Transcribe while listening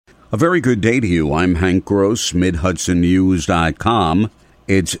A very good day to you. I'm Hank Gross, MidHudsonNews.com.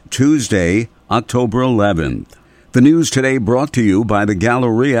 It's Tuesday, October 11th. The news today brought to you by the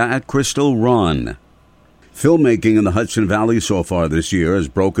Galleria at Crystal Run. Filmmaking in the Hudson Valley so far this year has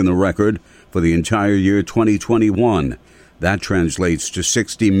broken the record for the entire year 2021. That translates to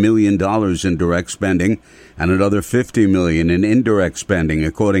 $60 million in direct spending and another $50 million in indirect spending,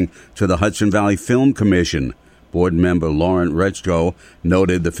 according to the Hudson Valley Film Commission. Board member Lauren Retzko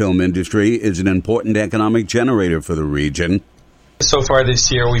noted the film industry is an important economic generator for the region. So far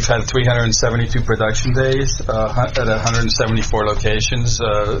this year, we've had 372 production days at 174 locations.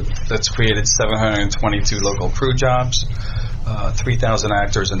 That's created 722 local crew jobs. 3,000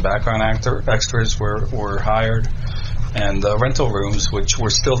 actors and background extras were hired. And rental rooms, which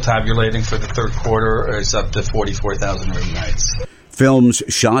we're still tabulating for the third quarter, is up to 44,000 room nights. Films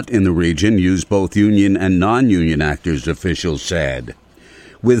shot in the region use both union and non-union actors, officials said.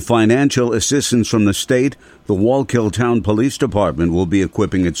 With financial assistance from the state, the Wallkill Town Police Department will be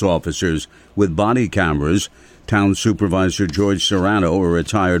equipping its officers with body cameras. Town Supervisor George Serrano, a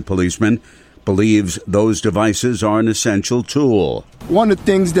retired policeman, believes those devices are an essential tool. One of the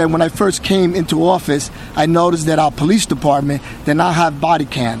things that when I first came into office, I noticed that our police department did not have body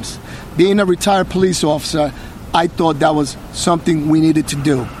cams. Being a retired police officer, I thought that was something we needed to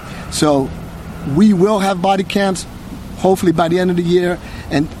do. So we will have body cams, hopefully by the end of the year,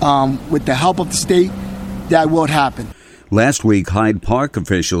 and with the help of the state, that will happen. Last week, Hyde Park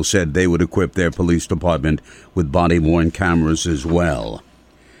officials said they would equip their police department with body-worn cameras as well.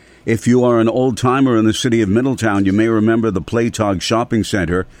 If you are an old-timer in the city of Middletown, you may remember the Playtog Shopping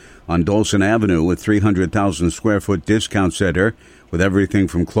Center on Dolson Avenue, a 300,000 square foot discount center with everything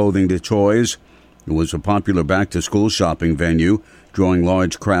from clothing to toys. It was a popular back-to-school shopping venue, drawing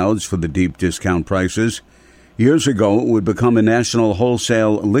large crowds for the deep discount prices. Years ago, it would become a national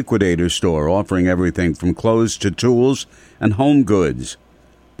wholesale liquidator store, offering everything from clothes to tools and home goods.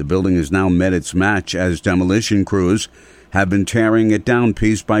 The building has now met its match as demolition crews have been tearing it down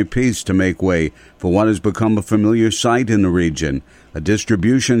piece by piece to make way for what has become a familiar sight in the region, a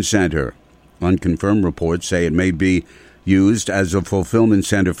distribution center. Unconfirmed reports say it may be used as a fulfillment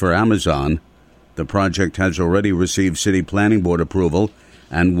center for Amazon. The project has already received City Planning Board approval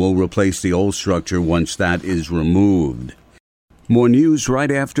and will replace the old structure once that is removed. More news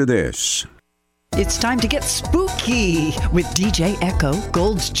right after this. It's time to get spooky with DJ Echo,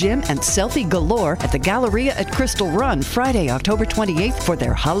 Gold's Gym, and Selfie Galore at the Galleria at Crystal Run Friday, October 28th for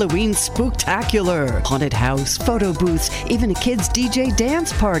their Halloween Spooktacular. Haunted house, photo booths, even a kids' DJ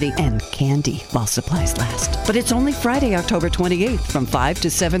dance party, and candy while supplies last. But it's only Friday, October 28th from 5 to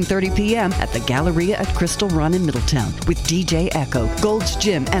 7:30 p.m. at the Galleria at Crystal Run in Middletown with DJ Echo, Gold's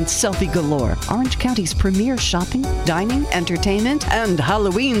Gym, and Selfie Galore, Orange County's premier shopping, dining, entertainment, and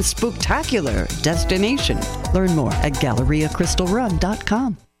Halloween Spooktacular destination. Learn more at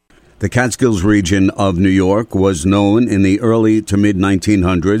GalleriaCrystalRun.com. The Catskills region of New York was known in the early to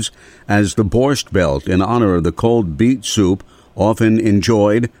mid-1900s as the Borscht Belt in honor of the cold beet soup often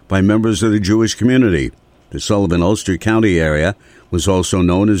enjoyed by members of the Jewish community. The Sullivan-Ulster County area was also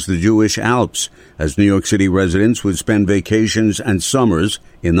known as the Jewish Alps, as New York City residents would spend vacations and summers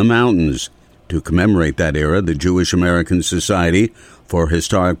in the mountains. To commemorate that era, the Jewish American Society for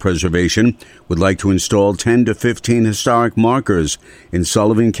Historic Preservation would like to install 10 to 15 historic markers in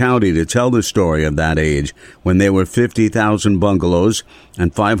Sullivan County to tell the story of that age, when there were 50,000 bungalows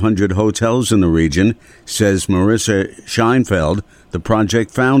and 500 hotels in the region, says Marissa Scheinfeld, the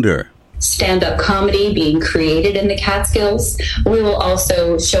project founder. Stand-up comedy being created in the Catskills. We will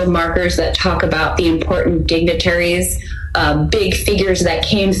also show markers that talk about the important dignitaries, big figures that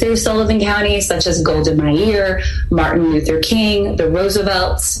came through Sullivan County, such as Golda Meir, Martin Luther King, the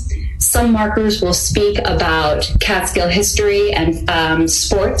Roosevelts. Some markers will speak about Catskill history and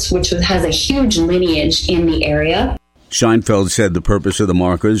sports, which has a huge lineage in the area. Scheinfeld said the purpose of the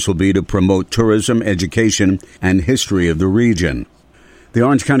markers will be to promote tourism, education, and history of the region. The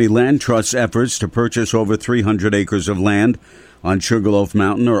Orange County Land Trust's efforts to purchase over 300 acres of land on Sugarloaf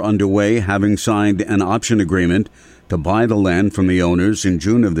Mountain are underway, having signed an option agreement to buy the land from the owners in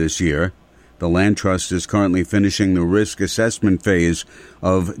June of this year. The Land Trust is currently finishing the risk assessment phase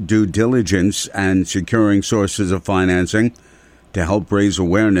of due diligence and securing sources of financing. To help raise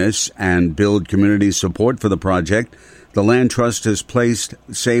awareness and build community support for the project, the Land Trust has placed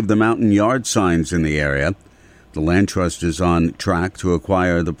Save the Mountain yard signs in the area. The Land Trust is on track to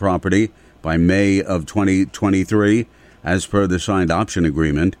acquire the property by May of 2023, as per the signed option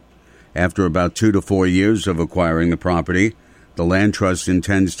agreement. After about 2 to 4 years of acquiring the property, the Land Trust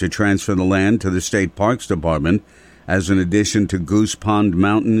intends to transfer the land to the State Parks Department as an addition to Goose Pond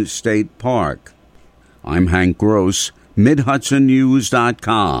Mountain State Park. I'm Hank Gross,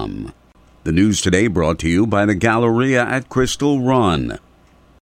 MidHudsonNews.com. The news today brought to you by the Galleria at Crystal Run.